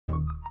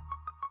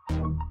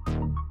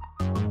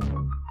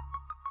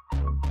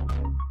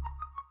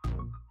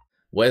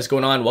What is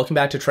going on? Welcome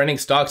back to Trending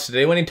Stocks.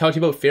 Today I want to talk to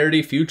you about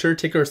Faraday future,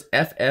 tickers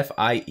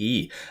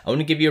FFIE. I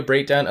want to give you a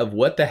breakdown of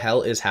what the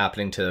hell is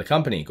happening to the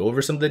company, go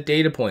over some of the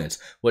data points,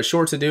 what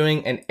shorts are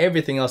doing, and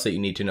everything else that you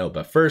need to know.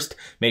 But first,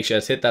 make sure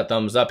to hit that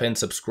thumbs up and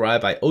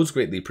subscribe. I always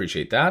greatly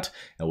appreciate that.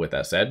 And with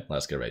that said,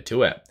 let's get right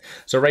to it.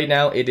 So right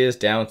now it is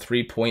down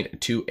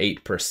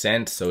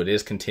 3.28%. So it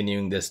is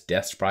continuing this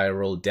death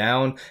spiral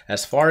down.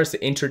 As far as the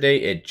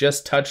intraday, it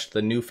just touched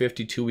the new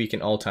 52-week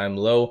and all-time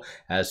low,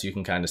 as you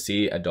can kind of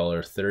see,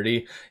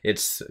 $1.30.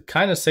 It's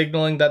kind of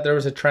signaling that there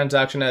was a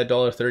transaction at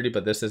 $1.30,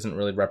 but this isn't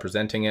really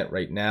representing it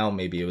right now.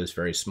 Maybe it was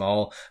very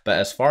small. But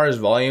as far as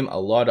volume, a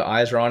lot of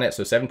eyes are on it.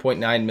 So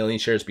 7.9 million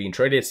shares being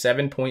traded.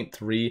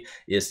 7.3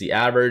 is the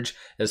average.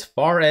 As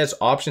far as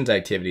options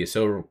activity,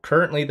 so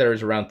currently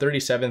there's around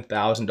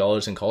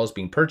 $37,000 in calls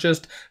being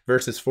purchased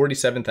versus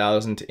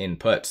 $47,000 in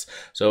puts.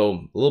 So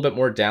a little bit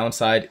more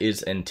downside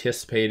is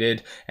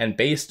anticipated. And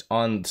based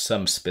on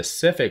some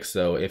specifics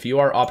though, if you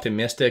are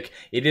optimistic,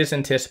 it is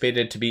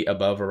anticipated to be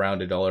above around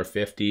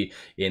 $1.50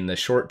 in the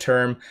short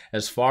term.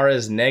 As far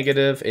as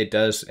negative, it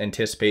does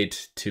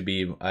anticipate to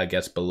be, I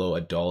guess, below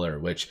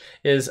 $1, which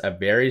is a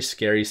very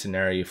scary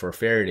scenario for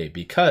Faraday,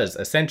 because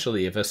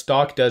essentially if a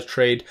stock does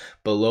trade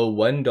below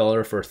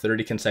 $1 for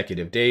 30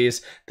 consecutive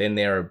days, then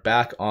they are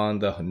back on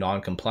the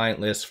non-compliant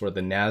list for the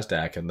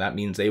NASDAQ, and that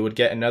means they would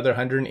get another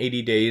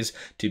 180 days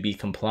to be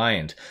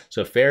compliant.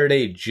 So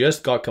Faraday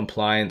just got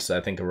compliance,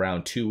 I think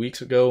around 2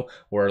 weeks ago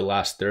or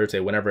last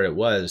Thursday, whenever it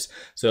was.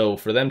 So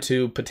for them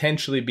to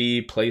potentially be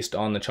placed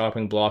on the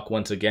chopping block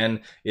once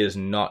again is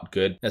not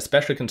good,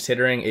 especially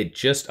considering it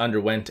just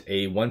underwent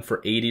a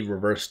 1-for-80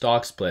 reverse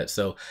stock split.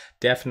 So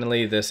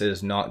definitely this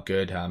is not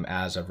good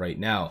as of right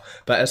now.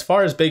 But as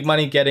far as big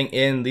money getting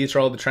in, these are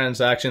all the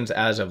transactions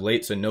as of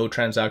late. So no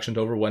transactions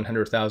over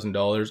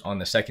 $100,000 on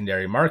the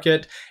secondary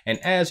market. And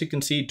as you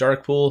can see,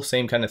 dark pool,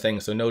 same kind of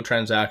thing. So no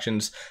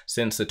transactions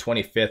since the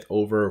 25th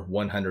over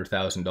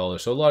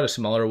 $100,000. So a lot of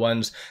smaller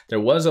ones. There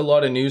was a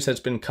lot of news that's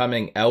been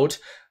coming out.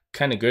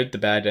 Kind of good, the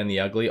bad, and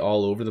the ugly,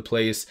 all over the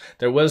place.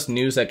 There was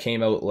news that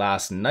came out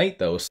last night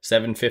though,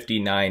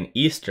 7:59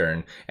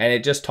 Eastern, and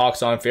it just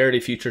talks on Faraday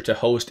Future to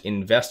host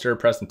investor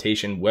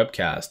presentation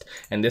webcast.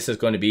 And this is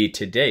going to be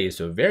today,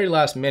 so very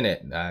last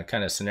minute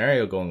kind of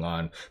scenario going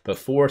on, but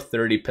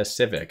 4:30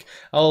 Pacific.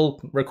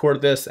 I'll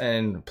record this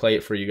and play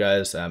it for you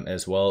guys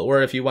as well.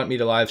 Or if you want me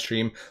to live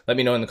stream, let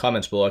me know in the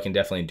comments below. I can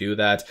definitely do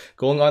that.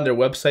 Going on their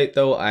website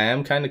though, I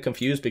am kind of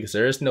confused because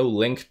there is no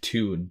link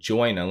to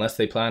join unless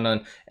they plan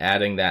on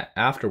adding that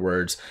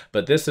afterwards,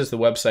 but this is the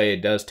website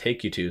it does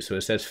take you to. So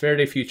it says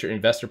Faraday Future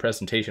Investor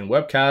Presentation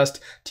Webcast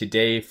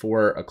today,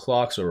 4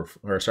 o'clock,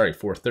 or sorry,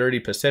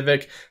 4:30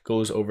 Pacific.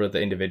 Goes over the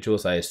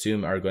individuals I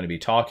assume are going to be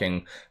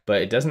talking,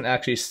 but it doesn't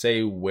actually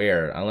say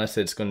where, unless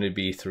it's going to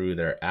be through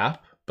their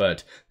app.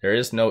 But there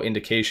is no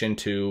indication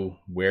to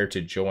where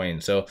to join.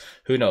 So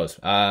who knows?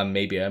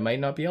 Maybe I might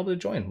not be able to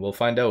join. We'll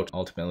find out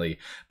ultimately.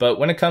 But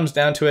when it comes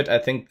down to it, I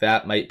think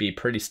that might be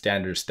pretty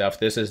standard stuff.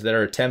 This is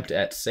their attempt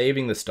at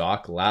saving the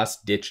stock,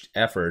 last ditched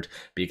effort,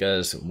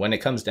 because when it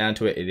comes down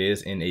to it, it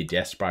is in a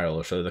death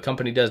spiral. So the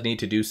company does need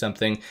to do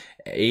something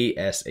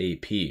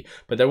ASAP.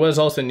 But there was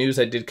also news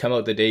that did come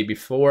out the day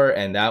before,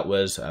 and that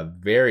was a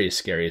very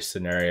scary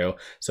scenario.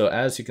 So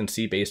as you can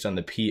see, based on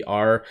the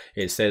PR,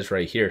 it says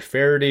right here,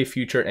 Faraday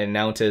Future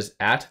announces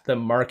at the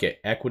market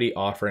equity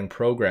offering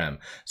program.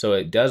 So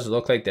it does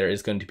look like there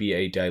is going to be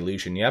a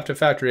dilution. You have to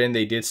factor in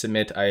they did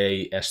submit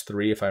a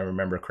S3, if I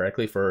remember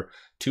correctly, for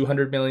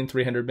 200 million,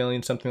 300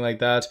 million, something like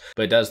that.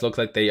 But it does look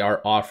like they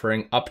are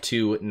offering up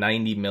to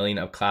 90 million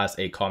of Class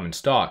A common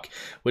stock,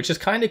 which is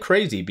kind of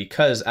crazy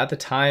because at the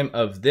time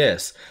of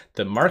this,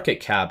 the market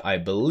cap, I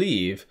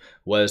believe,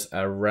 was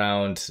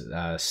around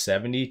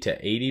 70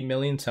 to 80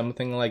 million,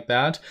 something like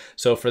that.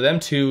 So for them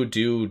to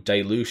do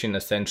dilution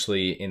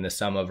essentially in the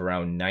sum of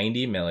around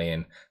 90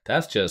 million,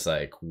 that's just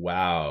like,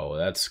 wow,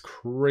 that's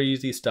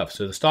crazy stuff.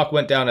 So the stock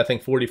went down, I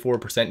think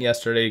 44%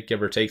 yesterday,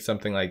 give or take,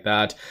 something like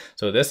that.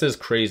 So this is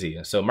crazy.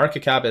 So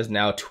market cap is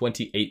now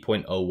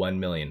 28.01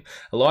 million.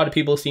 A lot of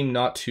people seem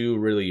not to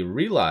really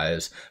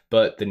realize,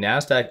 but the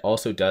NASDAQ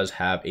also does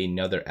have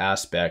another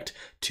aspect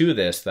to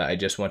this that I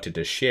just wanted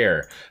to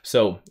share.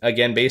 So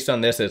again, based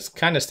on this, it's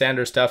kind of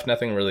standard stuff,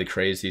 nothing really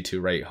crazy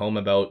to write home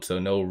about. So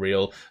no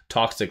real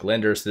toxic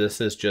lenders.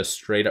 This is just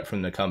straight up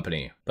from the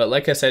company. But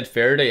like I said,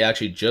 Faraday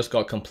actually just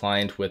got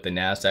compliant with the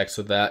NASDAQ.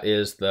 So that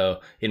is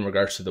in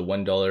regards to the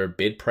 $1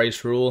 bid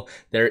price rule.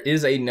 There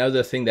is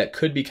another thing that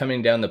could be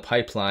coming down the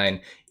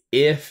pipeline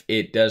if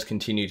it does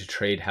continue to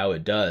trade how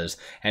it does.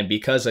 And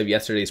because of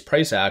yesterday's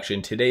price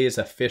action, today is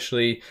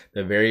officially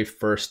the very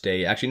first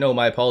day. Actually, no,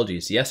 my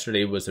apologies.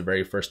 Yesterday was the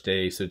very first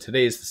day. So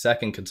today is the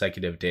second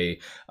consecutive day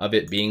of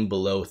it being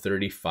below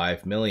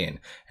 35 million.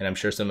 And I'm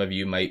sure some of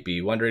you might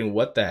be wondering,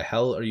 what the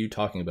hell are you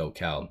talking about,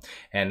 Cal?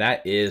 And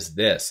that is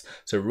this.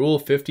 So rule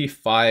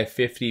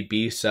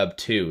 5550B sub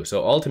 2.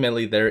 So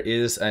ultimately there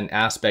is an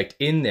aspect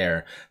in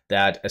there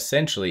that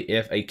essentially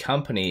if a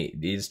company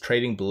is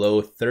trading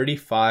below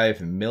 35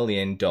 million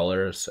million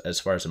as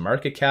far as the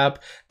market cap,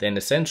 then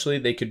essentially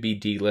they could be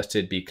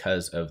delisted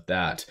because of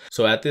that.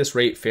 So at this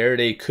rate,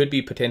 Faraday could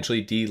be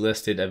potentially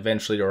delisted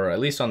eventually, or at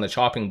least on the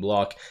chopping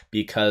block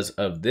because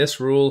of this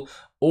rule.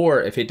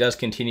 Or if it does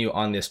continue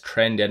on this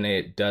trend and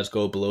it does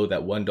go below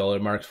that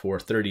 $1 mark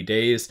for 30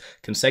 days,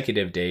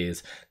 consecutive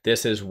days,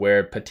 this is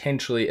where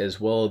potentially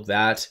as well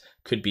that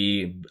could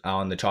be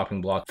on the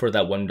chopping block for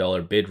that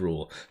 $1 bid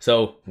rule.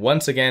 So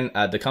once again,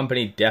 the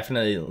company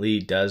definitely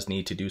does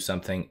need to do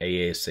something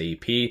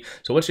ASAP.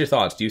 So what's your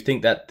thoughts? Do you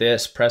think that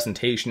this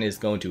presentation is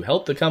going to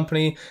help the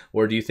company,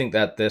 or do you think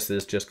that this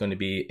is just going to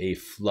be a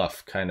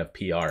fluff kind of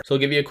PR? So I'll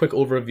give you a quick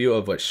overview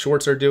of what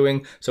shorts are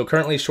doing. So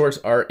currently shorts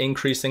are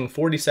increasing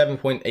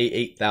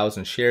 47.88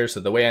 thousand shares. So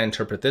the way I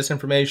interpret this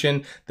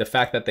information, the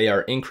fact that they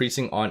are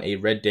increasing on a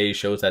red day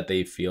shows that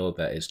they feel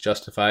that is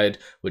justified,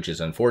 which is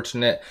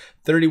unfortunate.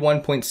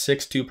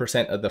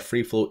 31.62% of the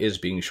free float is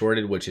being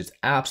shorted, which is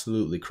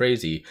absolutely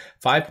crazy.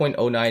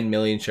 5.09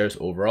 million shares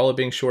overall are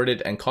being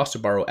shorted, and cost to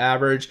borrow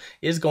average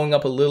is going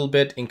up a little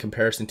bit in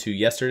comparison to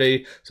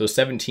yesterday, so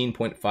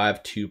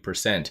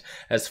 17.52%.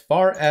 As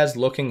far as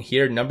looking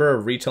here, number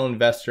of retail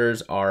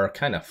investors are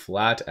kind of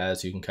flat,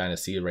 as you can kind of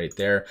see right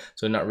there,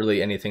 so not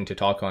really anything to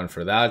talk on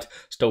for that.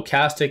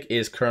 Stochastic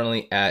is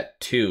currently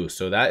at 2,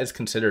 so that is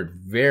considered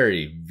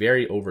very,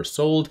 very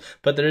oversold,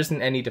 but there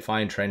isn't any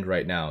defined trend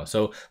right now.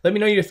 So let me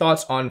know your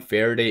thoughts on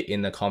Faraday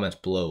in the comments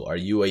below. Are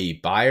you a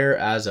buyer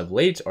as of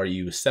late? Are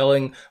you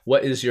selling?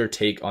 What is your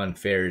take on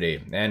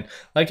Faraday? And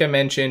like I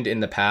mentioned in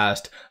the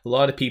past, a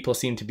lot of people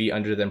seem to be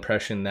under the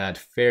impression that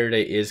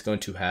Faraday is going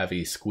to have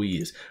a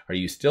squeeze. Are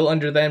you still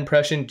under that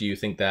impression? Do you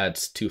think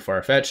that's too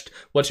far-fetched?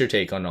 What's your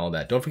take on all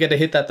that? Don't forget to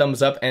hit that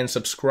thumbs up and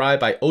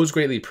subscribe. I always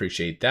greatly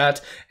appreciate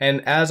that.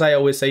 And as I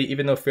always say,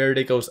 even though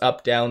Faraday goes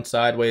up, down,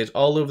 sideways,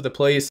 all over the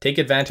place, take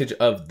advantage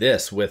of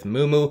this with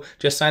Moomoo.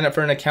 Just sign up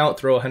for an account,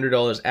 throw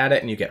 $100 at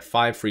it, and you get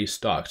 5 free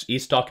stocks.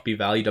 Each stock could be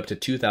valued up to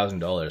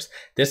 $2,000.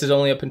 This is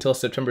only up until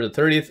September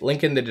the 30th.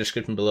 Link in the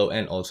description below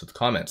and also the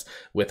comments.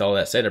 With all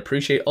that said,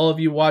 appreciate all of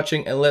you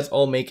watching, and let's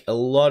all make a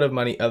lot of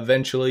money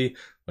eventually,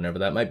 whenever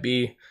that might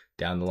be,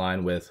 down the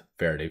line with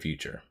Faraday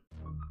Future.